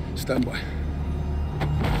 Stand by.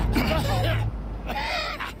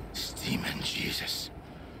 Steaming Jesus.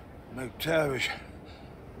 MacTavish.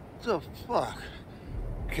 The fuck?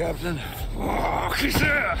 Captain? Fuck, is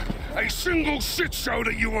there a single shit show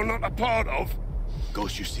that you are not a part of?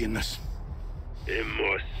 Ghost, you seeing this? In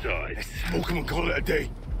my sight. Let's smoke him and call it a day.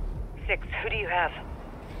 6, who do you have?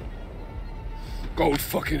 Gold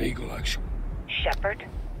fucking Eagle action. Shepard?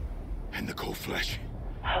 And the cold flesh.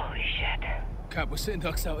 Holy shit. Cap, we're sitting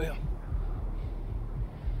ducks out here.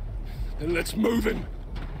 Then let's move him.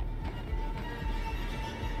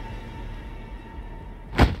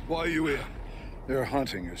 Why are you here? They're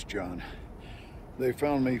hunting us, John. They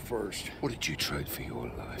found me first. What did you trade for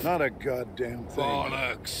your life? Not a goddamn thing.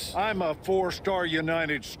 Bollocks. I'm a 4-star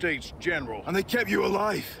United States general. And they kept you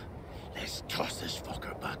alive. Let's toss this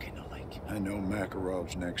fucker back in the lake. I know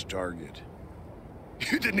Makarov's next target.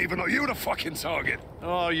 You didn't even know you were the fucking target.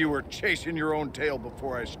 Oh, you were chasing your own tail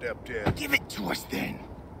before I stepped in. Give it to us then.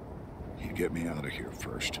 You get me out of here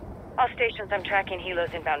first. All stations, I'm tracking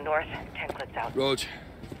helos inbound north. 10 clicks out. Rog.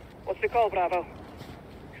 What's the call, Bravo?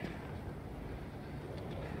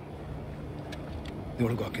 The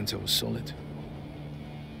Oligarch intel was solid.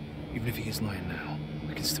 Even if he is lying now,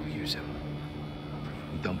 I can still use him.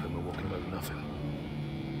 We dump him, we're walking away with nothing.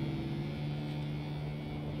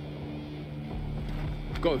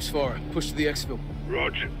 Ghost, Farah, push to the exfil.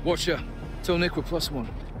 Rog. Watcher, tell Nick we're +1.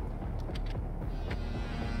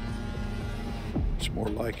 It's more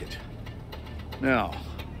like it. Now,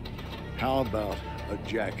 how about a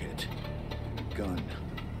jacket? A gun?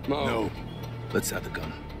 No. Let's add the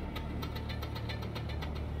gun.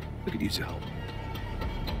 We could use your help.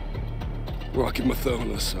 Right, keep my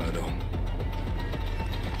thermal side on.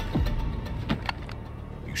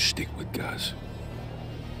 stick with Gaz.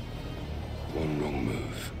 One wrong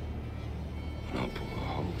move, and I'll pull a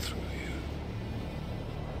hole through you.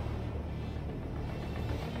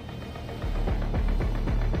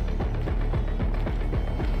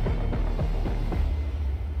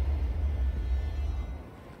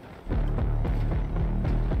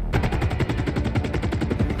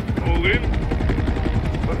 Hold in.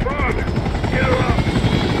 Farah, get her up.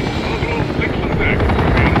 Oswald, fix the deck.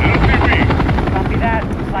 And LTV. Copy that.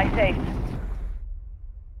 Fly safe.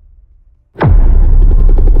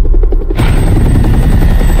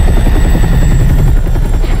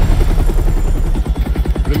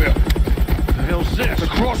 The hell's this? The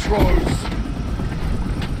crossroads!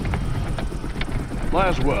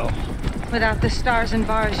 Laswell. Without the stars and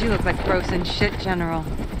bars, you look like frozen shit, General.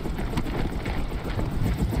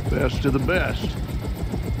 Best of the best.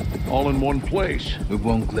 All in one place. We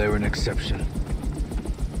won't glare an exception.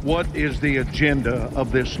 What is the agenda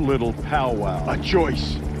of this little powwow? A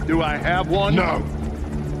choice. Do I have one? No.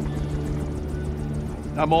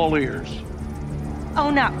 I'm all ears.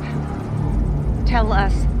 Own up. Tell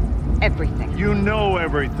us everything. You know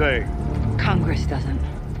everything. Congress doesn't.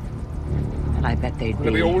 And I bet they'd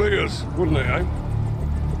They'd be all ears, wouldn't they, eh?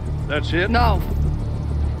 That's it? No.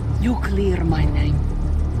 You clear my name.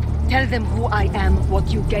 Tell them who I am, what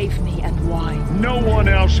you gave me, and why. No one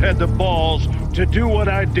else had the balls to do what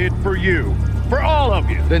I did for you. For all of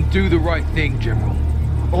you. Then do the right thing, General.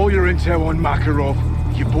 All your intel on Makarov,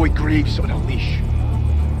 your boy Graves on a leash.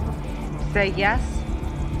 Say yes,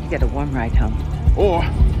 you get a warm ride home. Or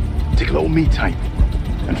take a little me time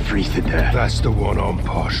and freeze to death. That's the one I'm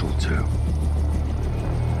partial to.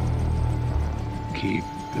 Keep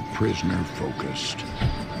the prisoner focused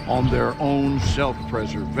on their own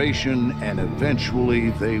self-preservation, and eventually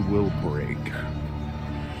they will break.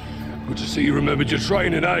 Good to see you remembered your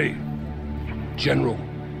training, eh? General.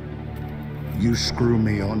 You screw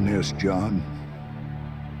me on this, John,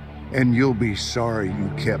 and you'll be sorry you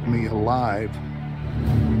kept me alive.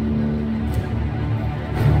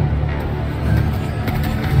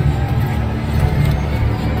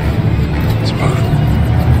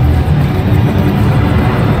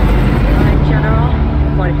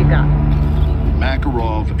 What have you got?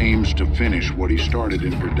 Makarov aims to finish what he started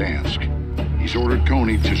in Verdansk. He's ordered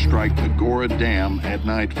Konni to strike the Gora Dam at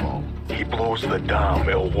nightfall. He blows the dam,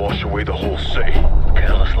 it'll wash away the whole city.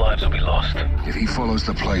 Countless lives will be lost. If he follows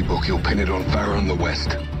the playbook, he'll pin it on Farah in the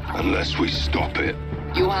west. Unless we stop it.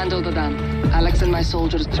 You handle the dam. Alex and my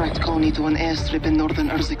soldiers tracked Konni to an airstrip in northern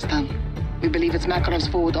Urzikstan. We believe it's Makarov's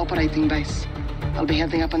forward operating base. I'll be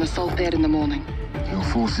heading up an assault there in the morning. Your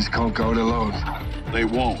forces can't go it alone. They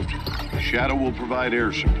won't. Shadow will provide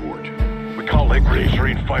air support. We can't let Graves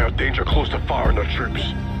read fire danger close to Farah and their troops.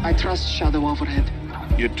 I trust Shadow overhead.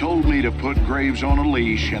 You told me to put Graves on a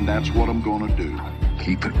leash, and that's what I'm gonna do.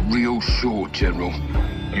 Keep it real short, General.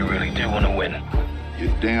 You really do want to win.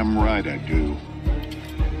 You're damn right I do.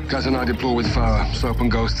 Gaz and I deploy with Farah. Soap and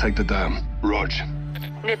Ghost take the dam. Rog.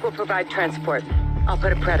 Nick will provide transport. I'll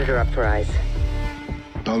put a Predator up for eyes.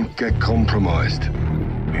 Don't get compromised.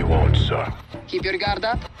 We won't, sir. Keep your guard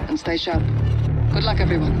up and stay sharp. Good luck,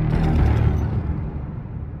 everyone.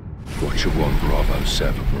 Watcher 1, Bravo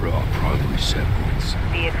 7, we're our primary settlements.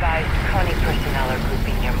 Be advised, Konni personnel are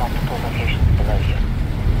grouping near multiple locations below you.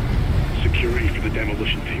 Security for the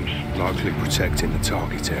demolition teams. Likely protecting the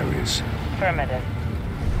target areas. Affirmative.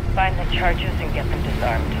 Find the charges and get them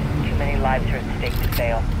disarmed. Too many lives are at stake to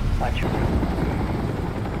fail. Watch your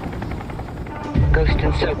Ghost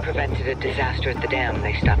and Soap prevented a disaster at the dam.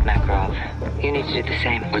 They stopped Makarov. You need to do the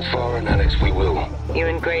same. With Farah and Alex, we will. You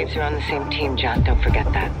and Graves are on the same team, John. Don't forget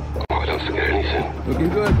that. Oh, I don't forget anything. Looking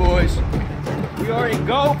good, boys. We are a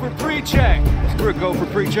go for pre-check. We're a go for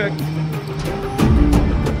pre-check.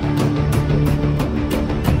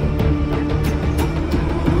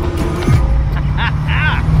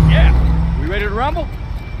 Yeah! We ready to rumble?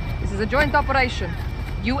 This is a joint operation.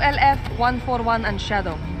 ULF 141 and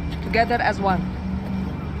Shadow. Together as one.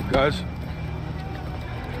 Guys?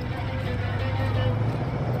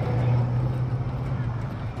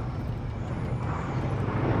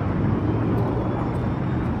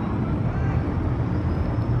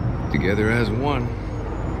 Together as one.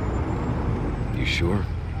 You sure?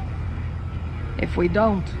 If we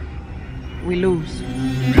don't, we lose.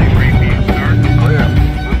 Clear.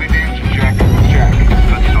 Moving in to check.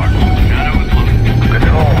 Good start. Shadow is loaded.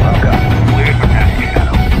 Control, Roukin. Clear for passing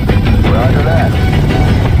Shadow. Roger that.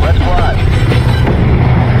 Let's fly.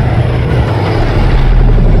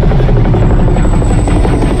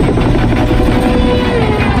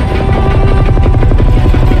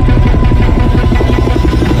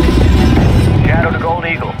 Shadow to Gold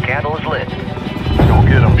Eagle.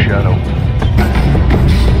 Shadow.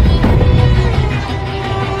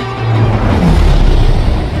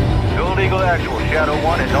 Gold Eagle Actual, Shadow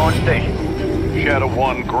 1 is on station. Shadow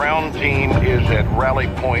 1, ground team is at Rally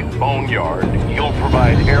Point Boneyard. You'll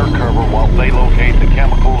provide air cover while they locate the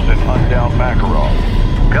chemicals and hunt down Makarov.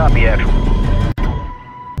 Copy, Actual.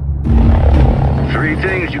 3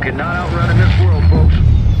 things you cannot outrun in this world, folks.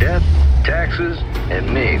 Death, taxes,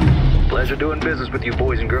 and me. Pleasure doing business with you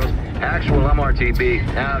boys and girls. Actual, I'm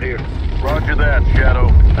RTB. Out here. Roger that,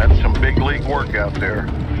 Shadow. That's some big league work out there.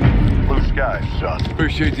 Blue skies, son.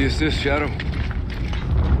 Appreciate the assist, Shadow.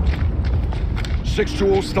 6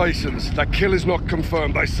 to all stations. That kill is not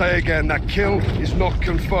confirmed. I say again, that kill is not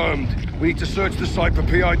confirmed. We need to search the site for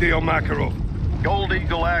PID on Makarov. Gold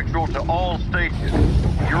Eagle Actual to all stations.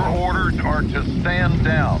 Your orders are to stand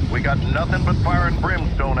down. We got nothing but fire and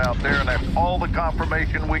brimstone out there, and that's all the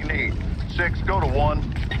confirmation we need. 6, go to 1.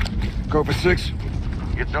 Go for 6.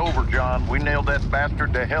 It's over, John. We nailed that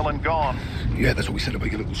bastard to hell and gone. Yeah, that's what we said about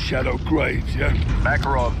your little Shadow Graves, yeah?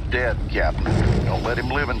 Makarov's dead, Captain. Don't let him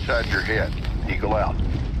live inside your head. Eagle out.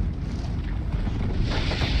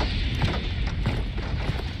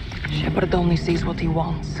 Shepard only sees what he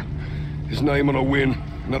wants. His name on a win,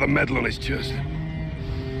 another medal on his chest.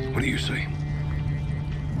 What do you see?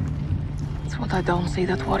 It's what I don't see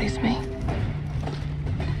that worries me.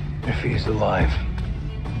 If he's alive,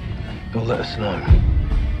 he'll let us know.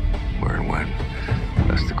 Where and when?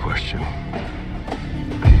 That's the question.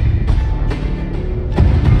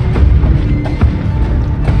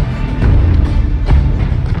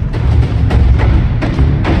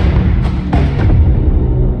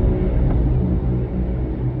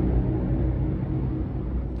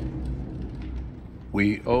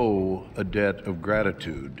 We owe a debt of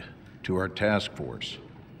gratitude to our task force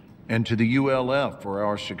and to the ULF for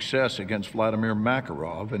our success against Vladimir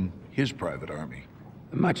Makarov and his private army.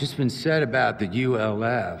 Much has been said about the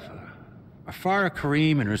ULF. Are Farah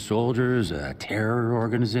Karim and her soldiers a terror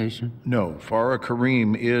organization? No, Farah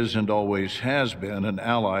Karim is and always has been an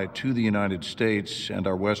ally to the United States and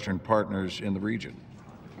our Western partners in the region.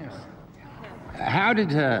 How did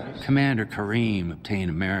Commander Karim obtain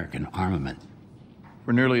American armament?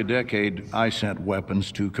 For nearly a decade, I sent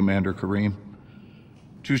weapons to Commander Karim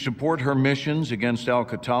to support her missions against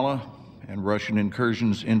Al-Qatala and Russian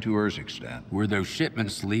incursions into Urzikstan. Were those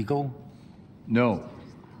shipments legal? No.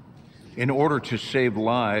 In order to save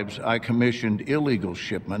lives, I commissioned illegal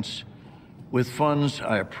shipments with funds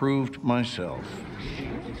I approved myself.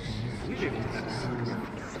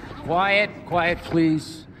 Quiet,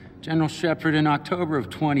 please. General Shepard, in October of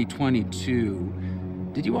 2022,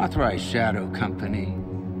 did you authorize Shadow Company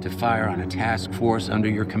to fire on a task force under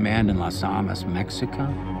your command in Las Almas, Mexico?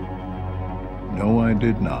 No, I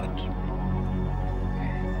did not.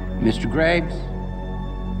 Mr. Graves,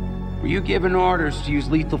 were you given orders to use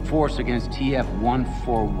lethal force against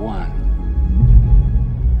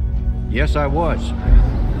TF-141? Yes, I was.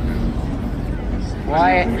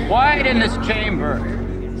 Quiet in this chamber.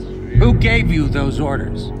 Who gave you those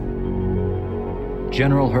orders?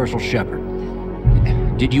 General Herschel Shepard.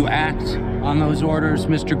 Did you act on those orders,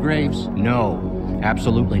 Mr. Graves? No,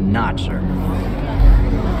 absolutely not, sir.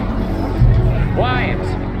 Quiet!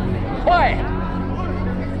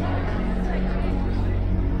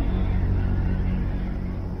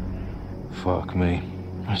 Fuck me.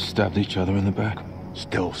 I stabbed each other in the back.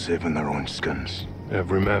 Still saving their own skins.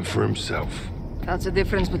 Every man for himself. That's the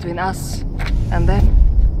difference between us and them.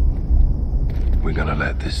 We're gonna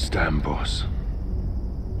let this stand, boss.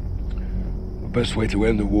 The best way to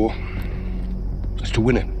end the war is to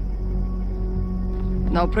win it.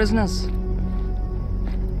 No prisoners.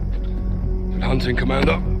 Good hunting,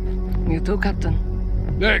 Commander. You too, Captain.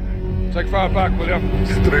 Nick, take Farah back, will you?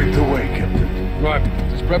 Straight away, Captain. Right,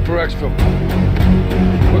 let's prep for exfil.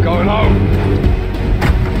 We're going home.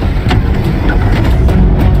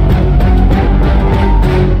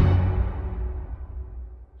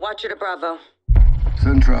 Watcher to Bravo.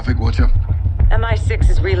 Send traffic, watcher. MI6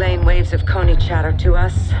 is relaying waves of Konni chatter to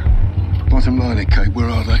us. Bottom line, Kate, where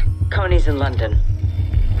are they? Konni's in London.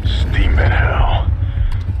 Steaming hell.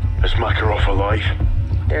 Is Makarov alive?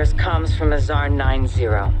 There's comms from Azar 90.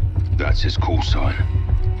 That's his call sign.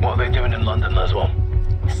 What are they doing in London, Laswell?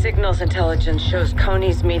 Signals intelligence shows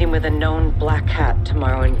Konni's meeting with a known black hat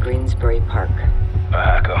tomorrow in Greensbury Park. A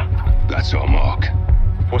hacker. That's our mark.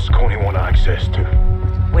 What's Konni want access to?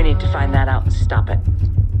 We need to find that out and stop it.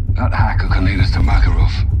 That hacker can lead us to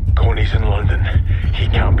Makarov. Konni's in London. He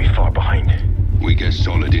can't be far behind. We get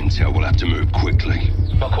solid intel, we'll have to move quickly.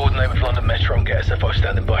 I'll coordinate with London Metro and get SFO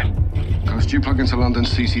standing by. Ghost, you plug into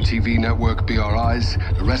London's CCTV network, BRIs.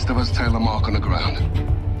 The rest of us tail a mark on the ground.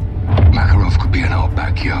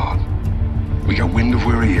 We get wind of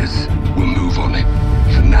where he is, we'll move on it.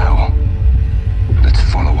 For now, let's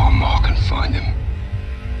follow our mark and find him.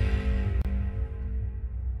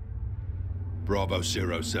 Bravo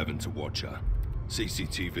 07 to Watcher.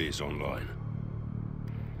 CCTV is online.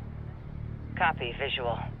 Copy,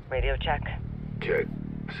 visual. Radio check. Check.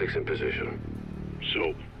 6 in position.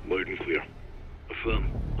 So, loud and clear. Affirm.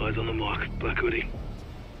 Eyes on the mark. Black hoodie.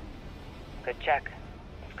 Good check.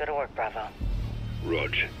 Let's go to work, Bravo.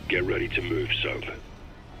 Rog, get ready to move, Soap.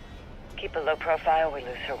 Keep a low profile. We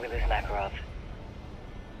lose her, we lose Makarov.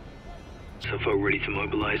 Sufo ready to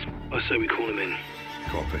mobilize. I say we call him in.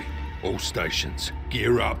 Copy. All stations,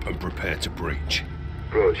 gear up and prepare to breach.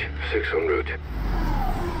 Rog, 6 en route.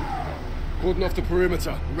 Cordon off the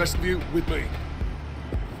perimeter. The rest of you, with me.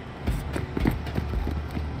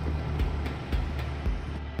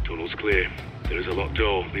 Tunnel's clear. There is a locked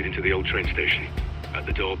door leading to the old train station. At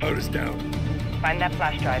the door, Otis down. Find that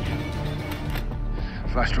flash drive.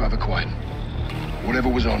 Flash drive acquired. Whatever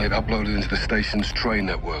was on it uploaded into the station's train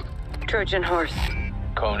network. Trojan horse.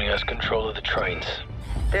 Konni has control of the trains.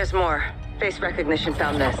 There's more. Face recognition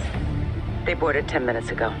found this. They boarded 10 minutes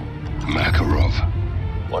ago. Makarov.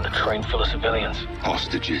 Want a train full of civilians?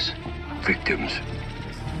 Hostages. Victims.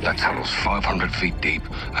 That tunnel's 500 feet deep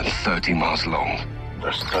and 30 miles long.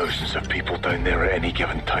 There's thousands of people down there at any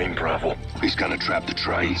given time, Bravo. He's gonna trap the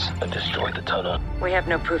trains. And destroy the tunnel. We have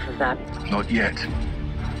no proof of that. Not yet.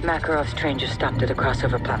 Makarov's train just stopped at a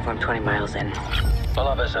crossover platform 20 miles in.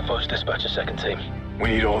 I'll have SFOs dispatch a second team. We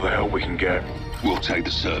need all the help we can get. We'll take the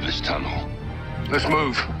service tunnel. Let's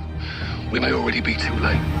move. We may already be too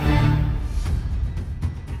late.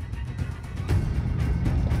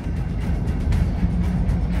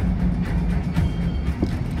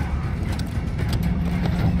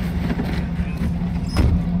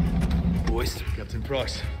 Boys, Captain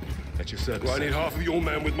Price, at your service. Well, I need half of your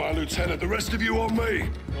men with my lieutenant, the rest of you on me.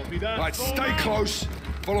 Right, stay close.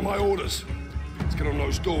 Follow my orders. Let's get on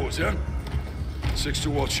those doors, yeah? 6 to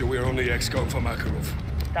Watcher, we're on the X going for Makarov.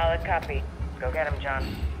 Solid copy. Go get him,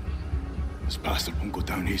 John. This bastard won't go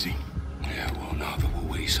down easy. Yeah, well, neither will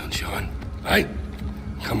we, sunshine. Hey,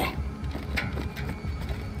 come on.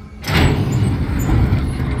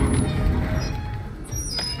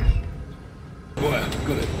 Boy,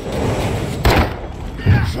 got it.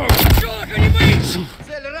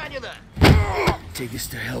 Take this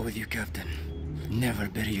to hell with you, Captain. Never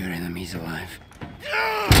bury your enemies alive.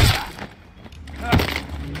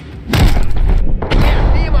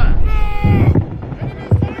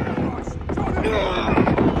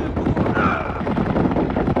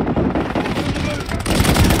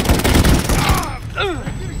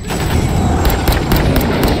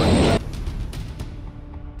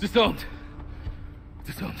 Disarmed.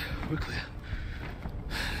 Disarmed. We're clear.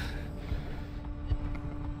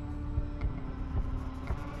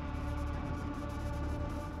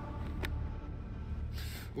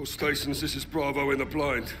 All stations, this is Bravo in the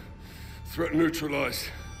blind. Threat neutralized.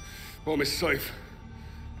 Bomb is safe.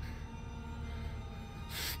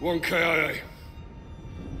 1 KIA.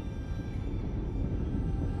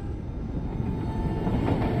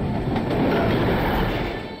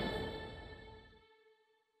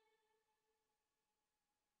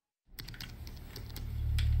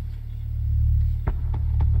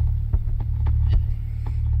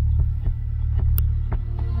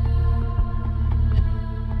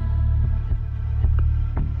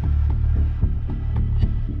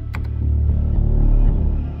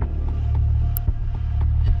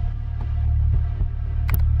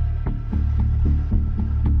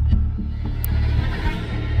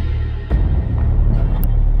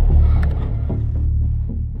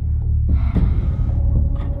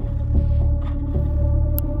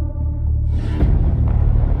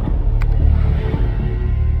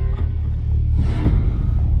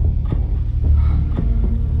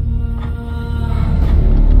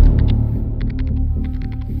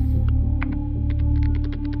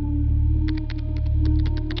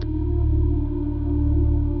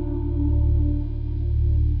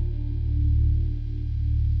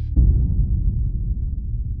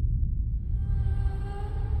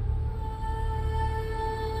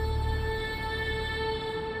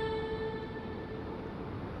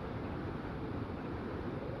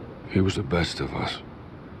 He was the best of us.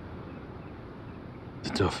 The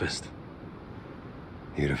toughest.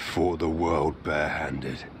 He'd have fought the world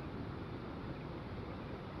barehanded.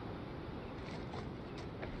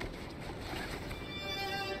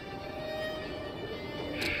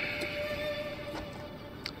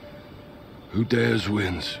 Who dares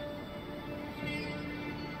wins.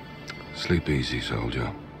 Sleep easy, soldier.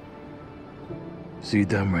 See you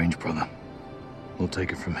downrange, brother. We'll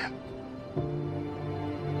take it from here.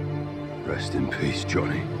 Rest in peace,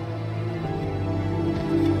 Johnny.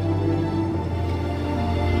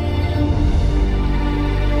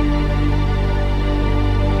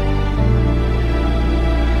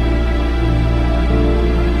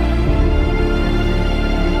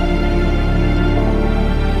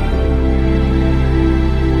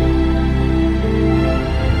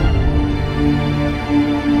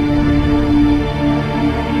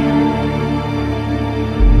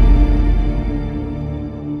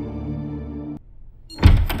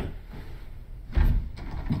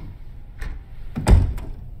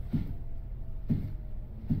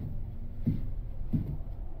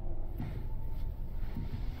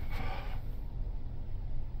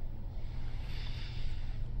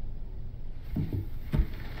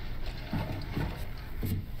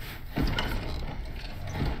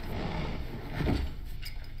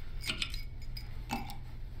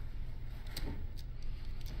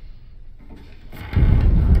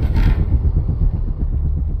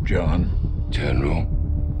 John? General?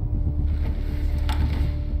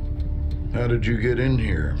 How did you get in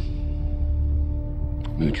here?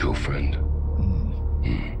 Mutual friend.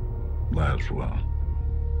 Laswell.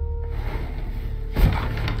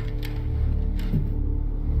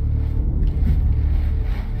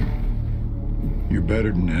 You're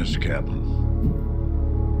better than this, Captain.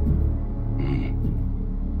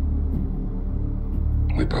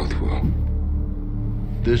 We both will.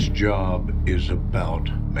 This job is about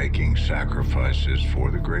making sacrifices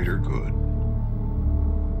for the greater good.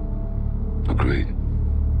 Agreed.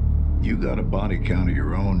 You got a body count of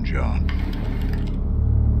your own, John.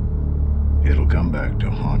 It'll come back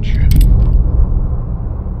to haunt you.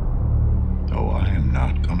 Oh, I am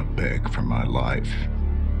not gonna beg for my life.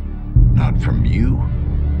 Not from you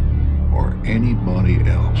or anybody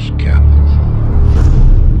else, Captain.